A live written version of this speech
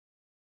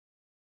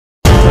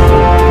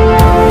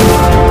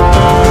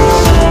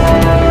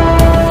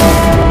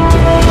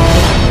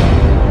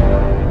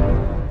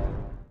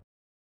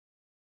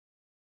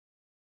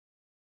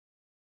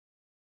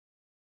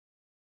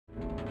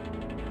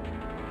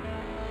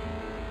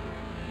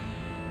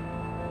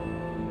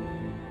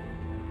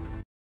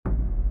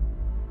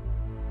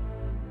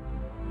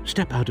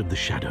Step out of the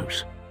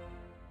shadows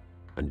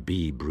and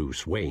be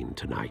Bruce Wayne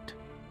tonight.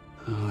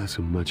 Oh, that's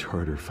a much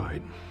harder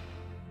fight.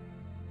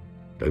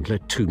 Don't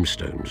let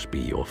tombstones be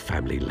your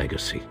family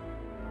legacy.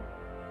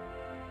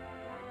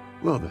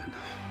 Well then.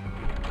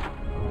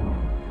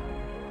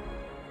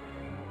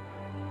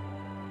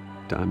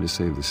 Time to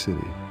save the city.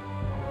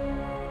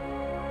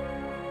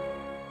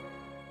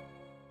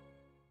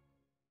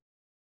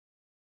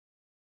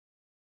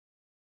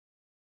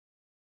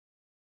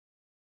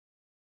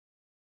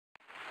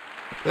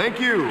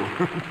 Thank you.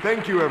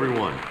 Thank you,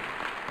 everyone.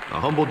 A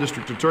humble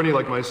district attorney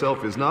like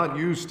myself is not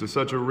used to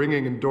such a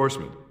ringing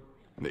endorsement.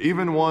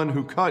 Even one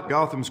who cut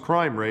Gotham's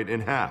crime rate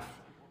in half.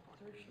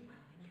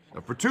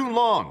 For too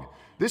long,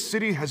 this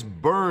city has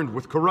burned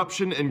with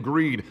corruption and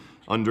greed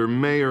under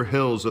Mayor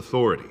Hill's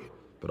authority.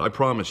 But I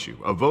promise you,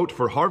 a vote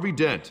for Harvey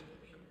Dent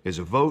is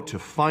a vote to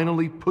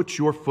finally put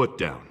your foot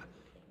down.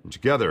 And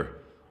together,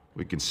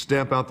 we can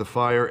stamp out the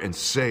fire and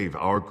save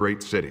our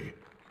great city.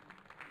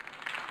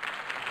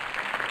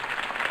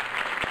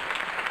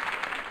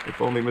 If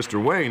only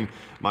Mr. Wayne,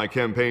 my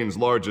campaign's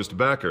largest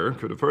backer,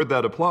 could have heard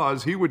that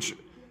applause, he would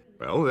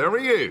well, there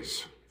he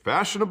is.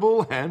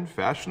 Fashionable and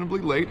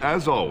fashionably late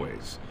as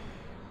always.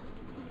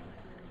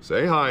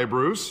 Say hi,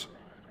 Bruce.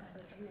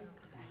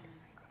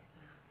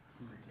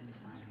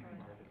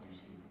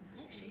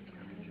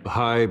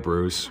 Hi,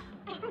 Bruce.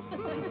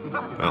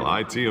 Well,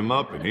 I tee him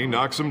up and he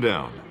knocks him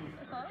down.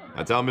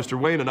 That's how Mr.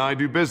 Wayne and I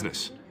do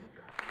business.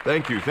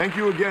 Thank you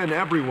again,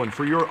 everyone,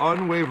 for your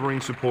unwavering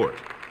support.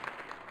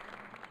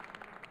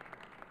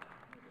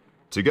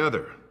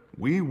 Together,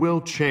 we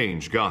will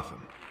change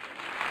Gotham.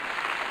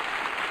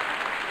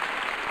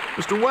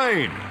 Mr.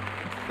 Wayne,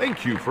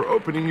 thank you for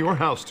opening your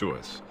house to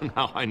us.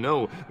 Now, I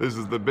know this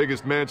is the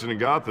biggest mansion in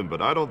Gotham,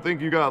 but I don't think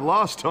you got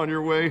lost on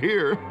your way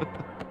here.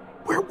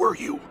 Where were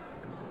you?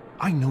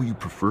 I know you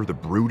prefer the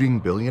brooding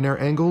billionaire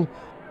angle,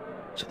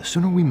 so the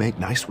sooner we make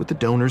nice with the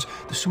donors,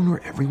 the sooner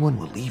everyone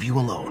will leave you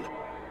alone.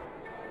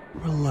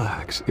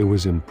 Relax, it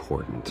was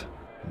important.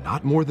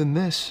 Not more than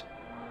this.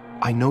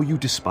 I know you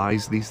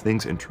despise these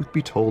things, and truth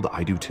be told,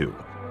 I do too.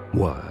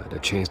 What, a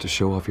chance to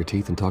show off your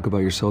teeth and talk about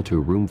yourself to a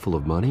room full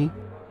of money?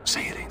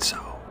 Say it ain't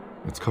so.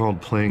 It's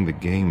called playing the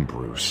game,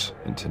 Bruce.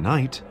 And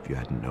tonight, if you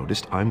hadn't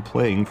noticed, I'm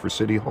playing for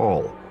City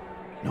Hall.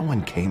 No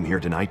one came here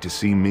tonight to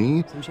see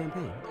me. Some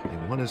champagne.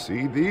 They want to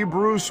see the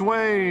Bruce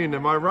Wayne,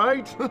 am I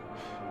right?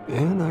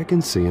 And I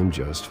can see him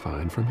just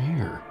fine from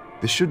here.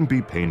 This shouldn't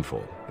be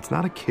painful. It's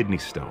not a kidney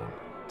stone.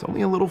 It's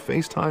only a little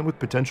FaceTime with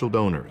potential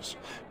donors.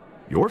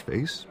 Your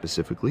face,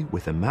 specifically,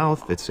 with a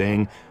mouth that's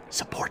saying,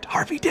 support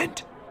Harvey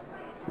Dent.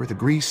 We're the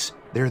grease,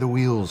 they're the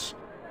wheels.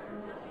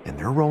 And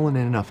they're rolling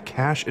in enough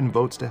cash and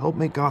votes to help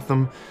make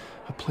Gotham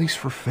a place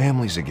for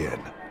families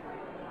again.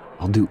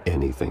 I'll do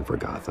anything for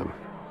Gotham.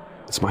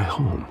 It's my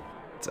home.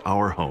 It's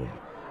our home.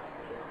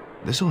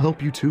 This'll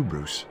help you too,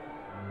 Bruce.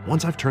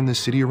 Once I've turned this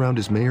city around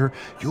as mayor,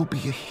 you'll be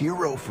a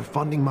hero for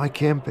funding my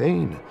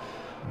campaign.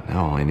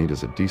 Now all I need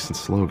is a decent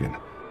slogan.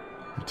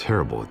 I'm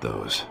terrible at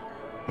those.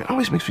 It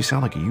always makes me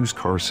sound like a used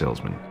car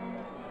salesman.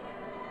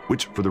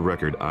 Which, for the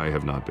record, I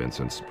have not been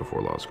since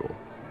before law school.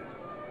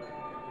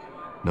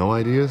 No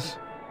ideas?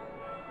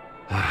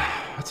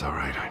 That's all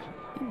right. I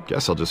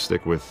guess I'll just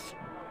stick with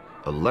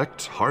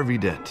elect Harvey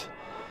Dent.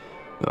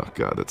 Oh,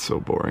 God, that's so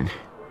boring.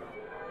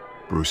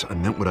 Bruce, I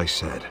meant what I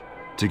said.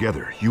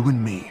 Together, you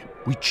and me,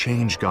 we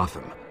change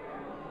Gotham.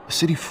 A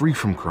city free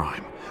from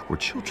crime, where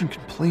children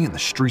can play in the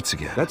streets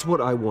again. That's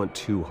what I want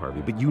too,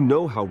 Harvey, but you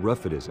know how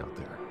rough it is out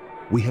there.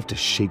 We have to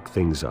shake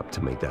things up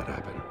to make that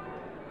happen.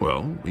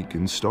 Well, we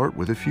can start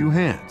with a few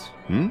hands,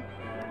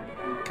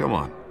 Come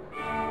on.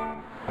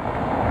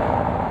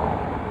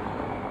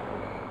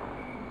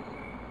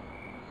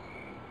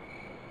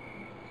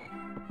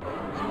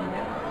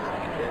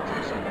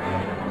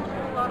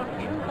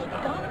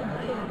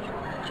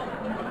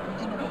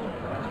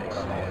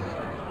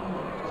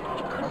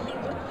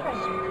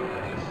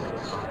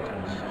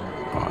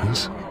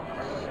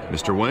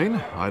 Mr. Wayne,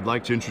 I'd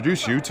like to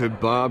introduce you to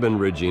Bob and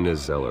Regina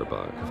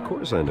Zellerbach. Of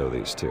course I know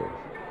these two.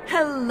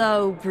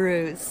 Hello,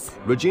 Bruce.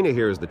 Regina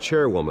here is the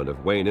chairwoman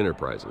of Wayne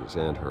Enterprises,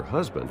 and her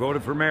husband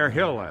voted for Mayor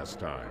Hill last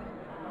time.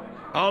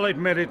 I'll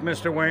admit it,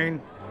 Mr.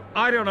 Wayne.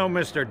 I don't know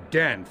Mr.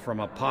 Dent from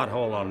a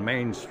pothole on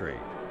Main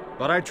Street,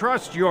 but I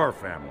trust your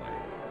family.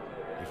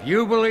 If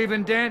you believe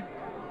in Dent,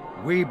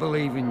 we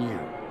believe in you.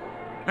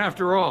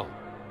 After all,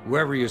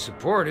 whoever you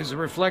support is a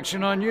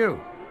reflection on you.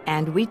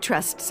 And we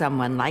trust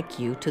someone like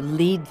you to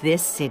lead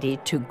this city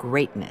to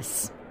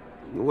greatness.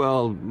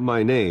 Well,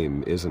 my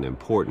name isn't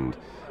important.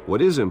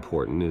 What is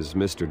important is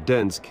Mr.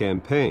 Dent's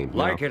campaign.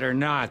 Like it or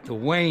not, the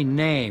Wayne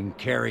name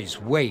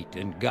carries weight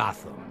in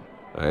Gotham.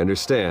 I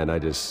understand, I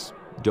just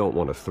don't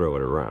want to throw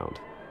it around.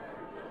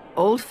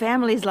 Old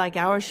families like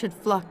ours should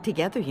flock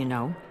together, you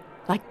know,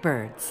 like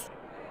birds.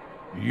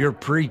 You're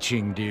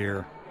preaching,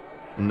 dear.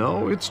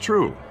 No, it's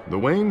true. The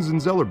Waynes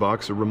and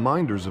Zellerbachs are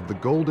reminders of the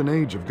golden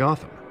age of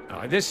Gotham.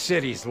 This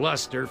city's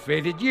luster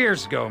faded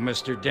years ago,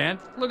 Mr. Dent.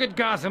 Look at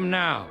Gotham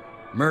now.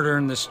 Murder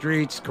in the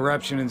streets,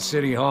 corruption in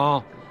City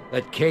Hall.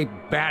 That Cape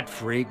Bat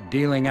freak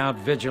dealing out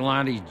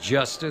vigilante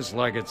justice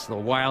like it's the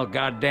wild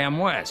goddamn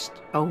West.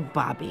 Oh,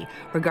 Bobby,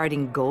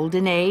 regarding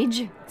Golden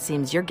Age,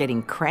 seems you're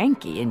getting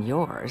cranky in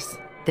yours.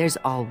 There's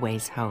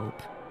always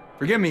hope.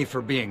 Forgive me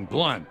for being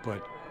blunt,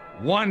 but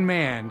one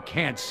man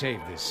can't save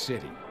this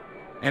city.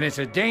 And it's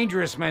a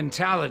dangerous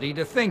mentality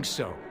to think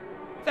so.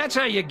 That's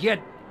how you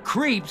get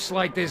creeps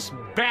like this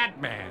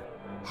Batman.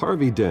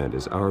 Harvey Dent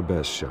is our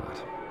best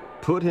shot.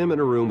 Put him in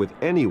a room with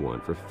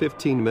anyone for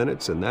 15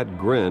 minutes and that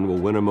grin will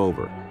win him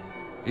over.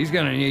 He's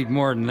gonna need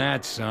more than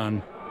that,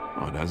 son.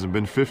 Oh, it hasn't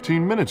been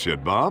 15 minutes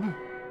yet, Bob.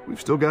 We've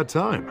still got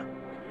time.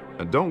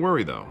 And don't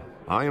worry, though.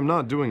 I am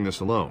not doing this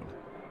alone.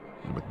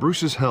 And with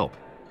Bruce's help,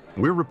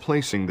 we're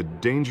replacing the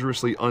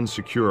dangerously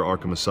unsecure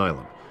Arkham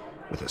Asylum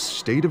with a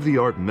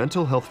state-of-the-art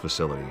mental health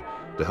facility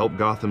to help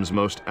Gotham's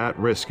most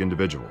at-risk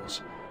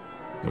individuals.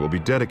 It will be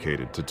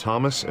dedicated to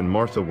Thomas and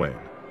Martha Wayne,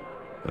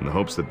 in the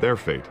hopes that their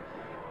fate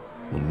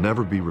will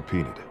never be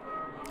repeated.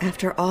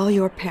 After all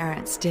your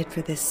parents did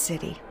for this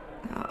city,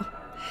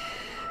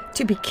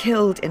 to be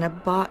killed in a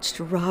botched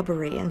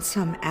robbery in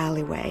some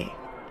alleyway,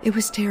 it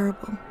was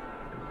terrible.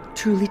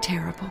 Truly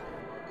terrible.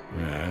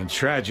 A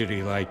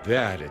tragedy like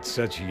that at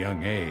such a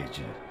young age,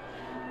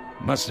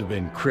 it must have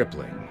been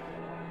crippling.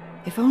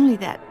 If only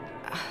that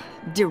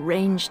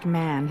deranged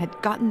man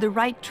had gotten the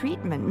right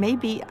treatment,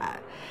 maybe...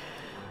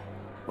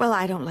 Well,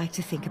 I don't like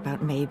to think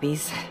about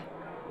maybes.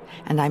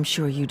 And I'm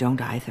sure you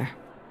don't either.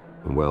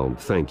 Well,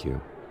 thank you.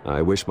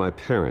 I wish my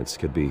parents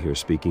could be here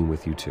speaking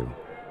with you too.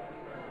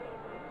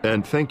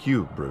 And thank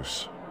you,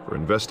 Bruce, for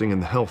investing in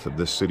the health of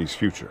this city's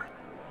future.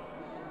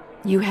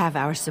 You have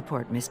our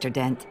support, Mr.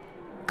 Dent.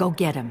 Go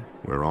get him.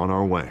 We're on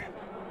our way.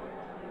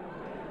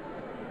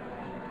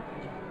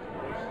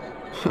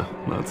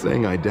 Not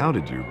saying I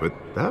doubted you, but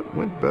that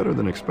went better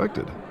than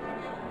expected.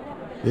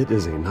 It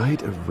is a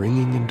night of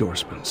ringing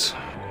endorsements.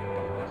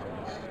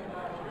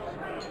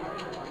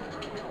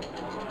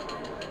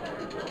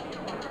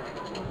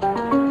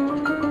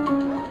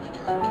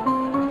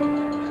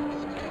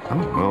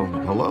 Oh, well,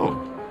 hello.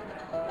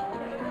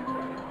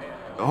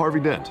 Harvey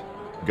Dent,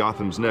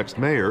 Gotham's next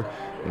mayor,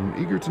 and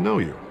eager to know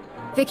you.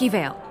 Vicky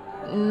Vale.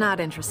 Not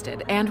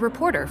interested. And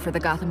reporter for the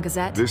Gotham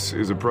Gazette. This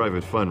is a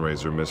private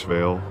fundraiser, Miss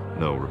Vale.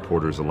 No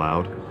reporters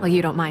allowed. Well,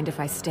 you don't mind if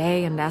I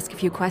stay and ask a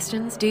few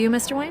questions, do you,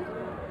 Mr. Wayne?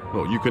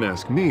 Well, you can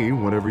ask me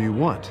whatever you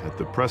want at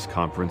the press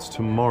conference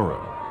tomorrow.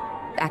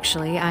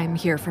 Actually, I'm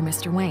here for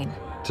Mr. Wayne.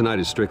 Tonight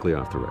is strictly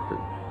off the record.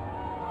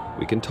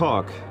 We can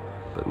talk,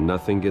 but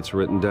nothing gets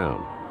written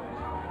down.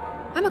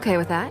 I'm okay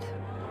with that.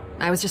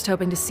 I was just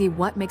hoping to see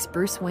what makes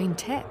Bruce Wayne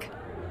tick.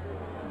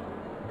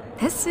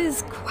 This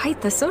is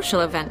quite the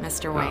social event,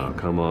 Mr. Wayne. Oh,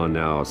 come on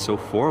now. It's so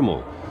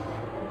formal.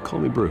 Call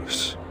me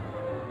Bruce.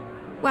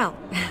 Well,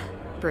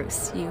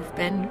 Bruce, you've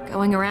been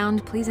going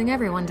around pleasing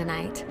everyone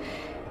tonight.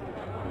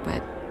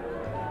 But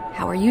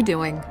how are you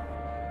doing?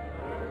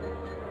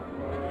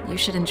 You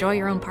should enjoy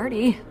your own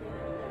party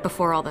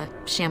before all the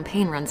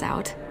champagne runs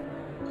out.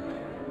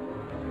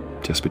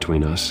 Just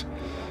between us,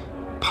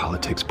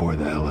 politics bore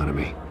the hell out of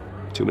me.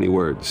 Too many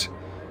words,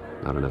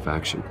 not enough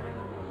action.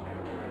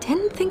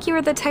 Didn't think you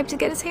were the type to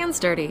get his hands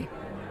dirty.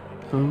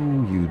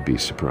 Oh, you'd be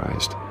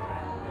surprised.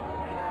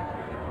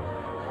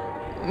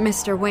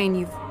 Mr. Wayne,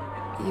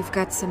 you've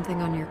got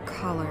something on your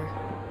collar.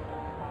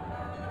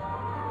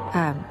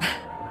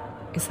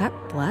 Is that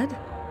blood?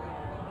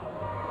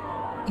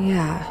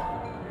 Yeah.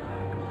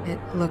 It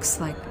looks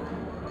like...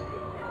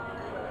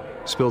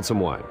 Spilled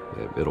some wine.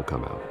 It'll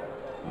come out.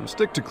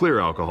 Stick to clear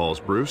alcohols,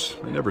 Bruce.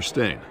 They never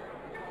stain.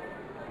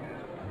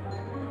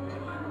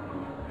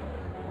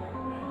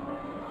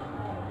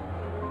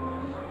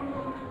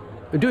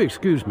 Do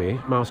excuse me,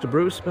 Master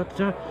Bruce,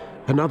 but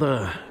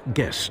another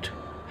guest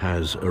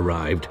has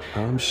arrived.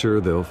 I'm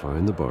sure they'll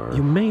find the bar.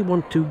 You may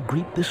want to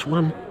greet this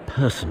one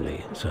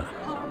personally, sir.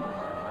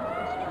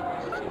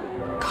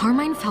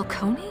 Carmine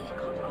Falcone?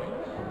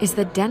 Is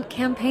the Dent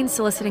campaign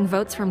soliciting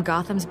votes from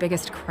Gotham's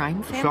biggest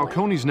crime family?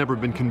 Falcone's never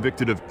been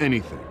convicted of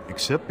anything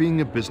except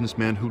being a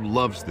businessman who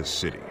loves this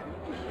city.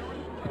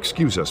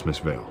 Excuse us, Miss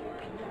Vale.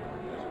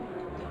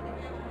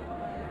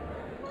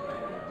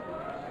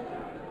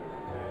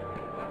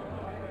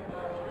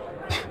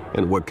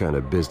 And what kind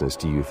of business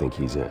do you think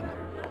he's in?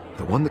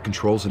 The one that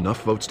controls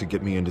enough votes to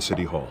get me into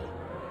City Hall.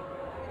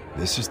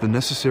 This is the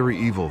necessary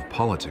evil of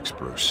politics,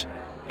 Bruce.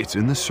 It's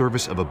in the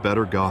service of a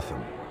better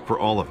Gotham, for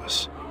all of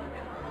us.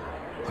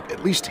 Look,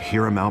 at least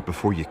hear him out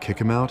before you kick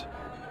him out.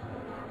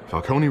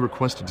 Falcone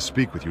requested to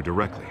speak with you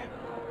directly.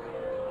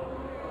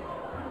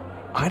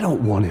 I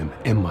don't want him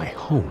in my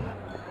home.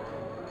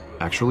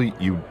 Actually,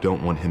 you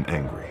don't want him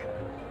angry.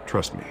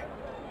 Trust me.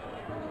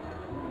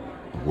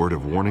 A word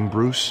of warning,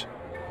 Bruce.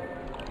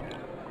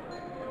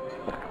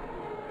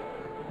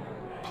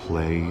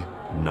 Play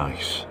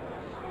nice.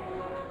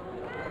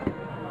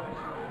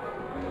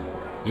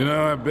 You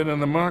know, I've been in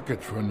the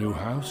market for a new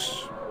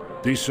house.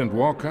 Decent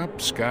walk-up,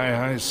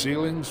 sky-high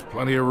ceilings,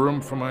 plenty of room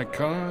for my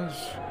cars.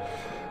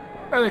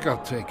 I think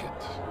I'll take it.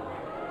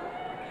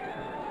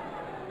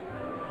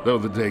 Though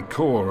the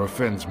decor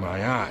offends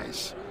my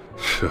eyes.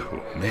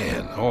 Oh,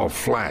 man, all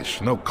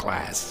flash, no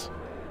class.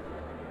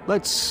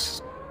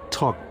 Let's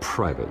talk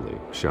privately,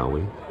 shall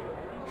we?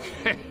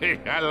 Hey,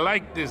 I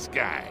like this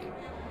guy.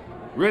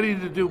 Ready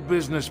to do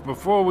business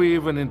before we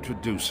even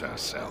introduce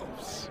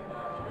ourselves.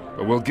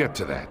 But we'll get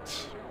to that.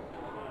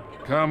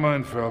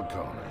 Carmine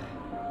Falcone,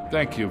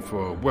 thank you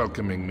for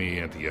welcoming me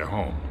into your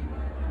home.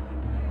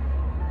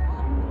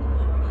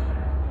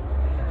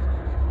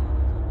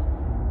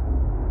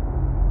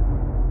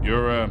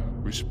 You're a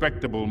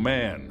respectable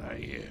man, I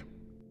hear.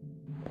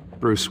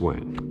 Bruce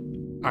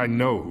Wayne. I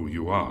know who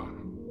you are.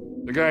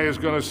 The guy who's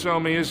gonna sell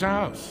me his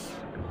house.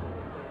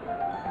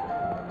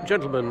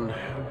 Gentlemen,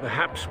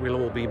 perhaps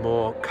we'll all be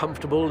more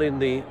comfortable in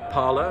the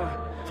parlor.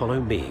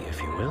 Follow me,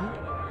 if you will.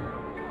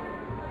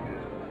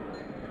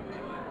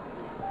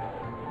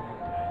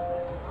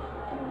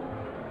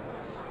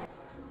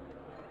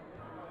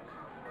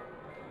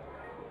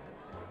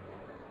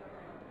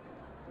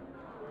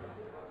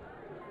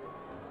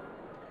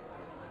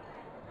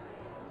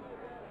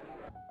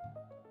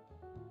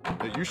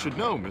 You should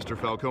know, Mr.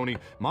 Falcone,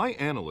 my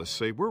analysts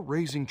say we're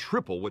raising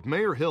triple what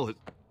Mayor Hill has...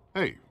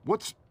 Hey,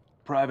 what's...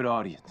 Private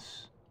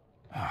audience.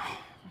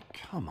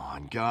 Come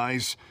on,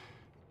 guys.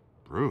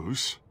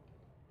 Bruce?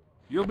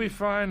 You'll be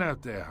fine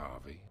out there,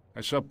 Harvey.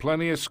 I saw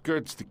plenty of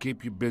skirts to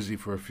keep you busy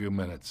for a few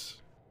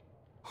minutes.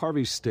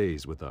 Harvey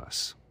stays with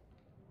us.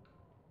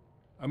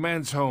 A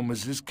man's home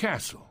is his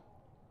castle.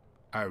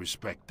 I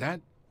respect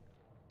that.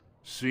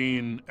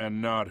 Seen and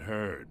not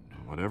heard.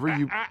 Whatever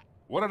you...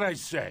 What did I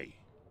say?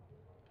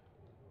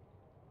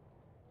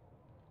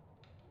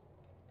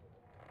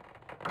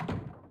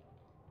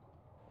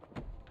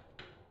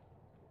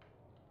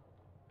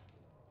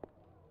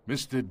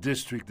 Mr.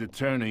 District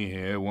Attorney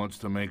here wants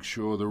to make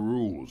sure the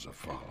rules are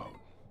followed.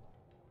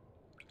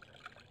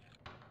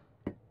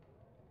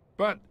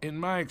 But in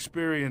my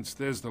experience,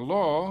 there's the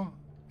law,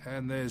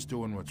 and there's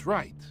doing what's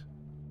right.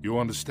 You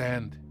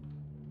understand?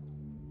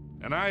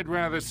 And I'd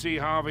rather see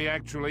Harvey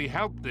actually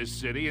help this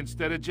city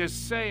instead of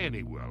just saying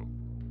he will.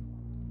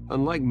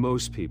 Unlike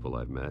most people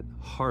I've met,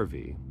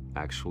 Harvey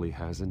actually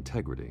has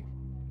integrity.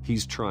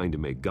 He's trying to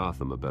make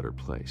Gotham a better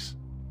place.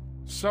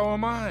 So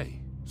am I.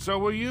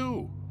 So are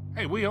you.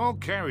 Hey, we all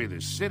carry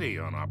this city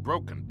on our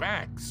broken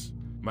backs.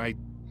 Might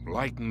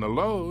lighten the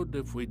load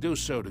if we do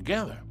so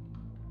together.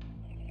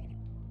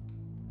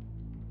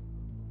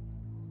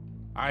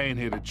 I ain't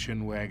here to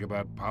chinwag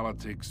about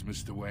politics,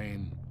 Mr.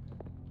 Wayne.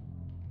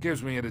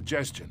 Gives me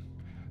indigestion.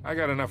 I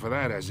got enough of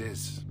that as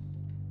is.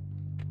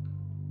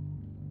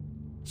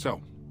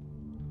 So,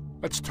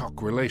 let's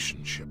talk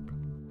relationship.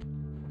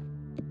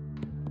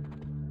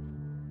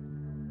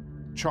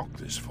 Chalk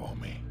this for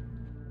me.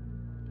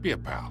 Be a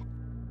pal.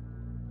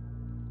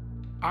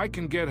 I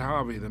can get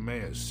Harvey the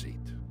mayor's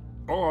seat,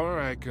 or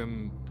I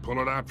can pull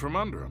it out from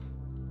under him.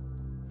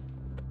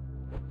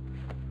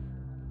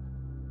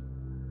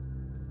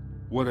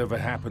 Whatever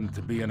happened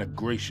to being a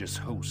gracious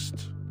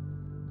host?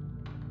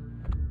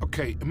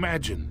 Okay,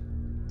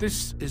 imagine,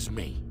 this is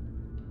me,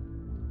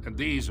 and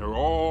these are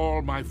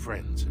all my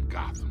friends in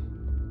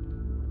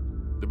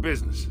Gotham. The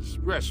businesses,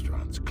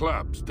 restaurants,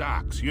 clubs,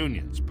 docks,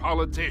 unions,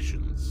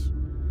 politicians.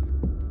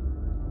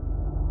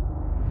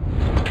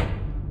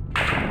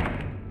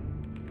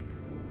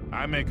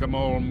 I make them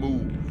all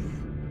move,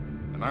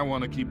 and I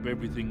want to keep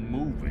everything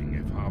moving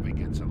if Harvey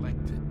gets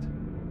elected.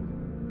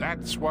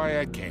 That's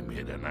why I came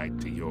here tonight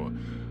to your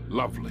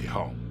lovely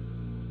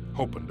home,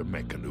 hoping to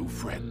make a new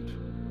friend.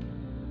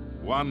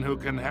 One who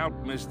can help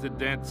Mr.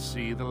 Dent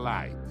see the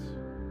light,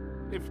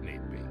 if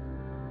need be.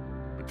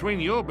 Between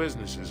your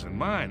businesses and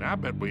mine, I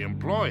bet we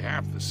employ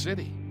half the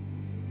city.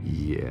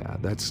 Yeah,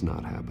 that's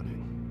not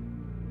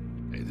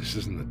happening. Hey, this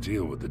isn't a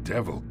deal with the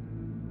devil.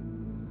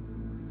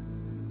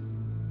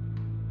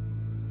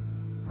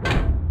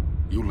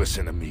 You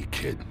listen to me,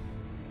 kid.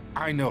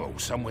 I know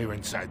somewhere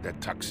inside that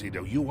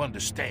tuxedo you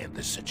understand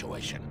this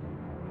situation.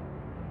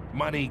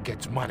 Money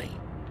gets money.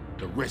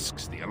 The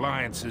risks, the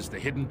alliances, the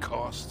hidden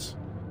costs.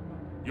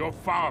 Your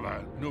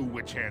father knew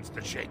which hands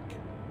to shake.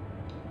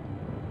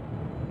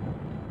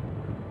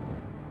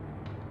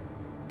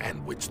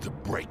 And which to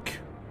break.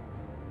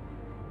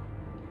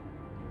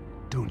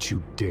 Don't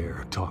you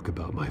dare talk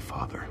about my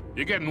father.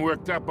 You're getting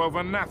worked up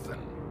over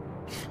nothing.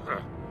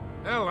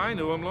 Hell, I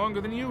knew him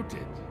longer than you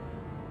did.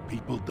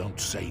 People don't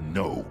say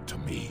no to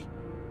me.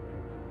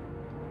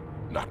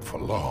 Not for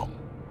long.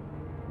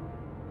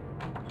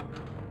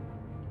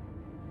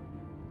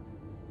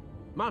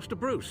 Master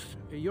Bruce,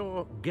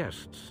 your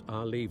guests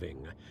are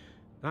leaving.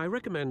 I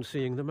recommend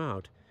seeing them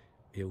out.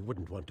 You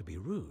wouldn't want to be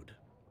rude.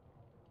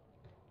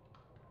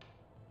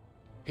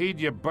 Heed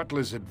your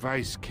butler's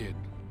advice, kid.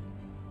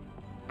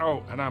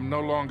 Oh, and I'm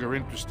no longer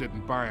interested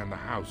in buying the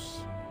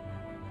house.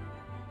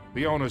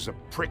 The owner's a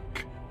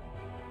prick.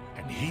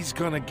 And he's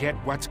gonna get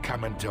what's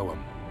coming to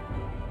him.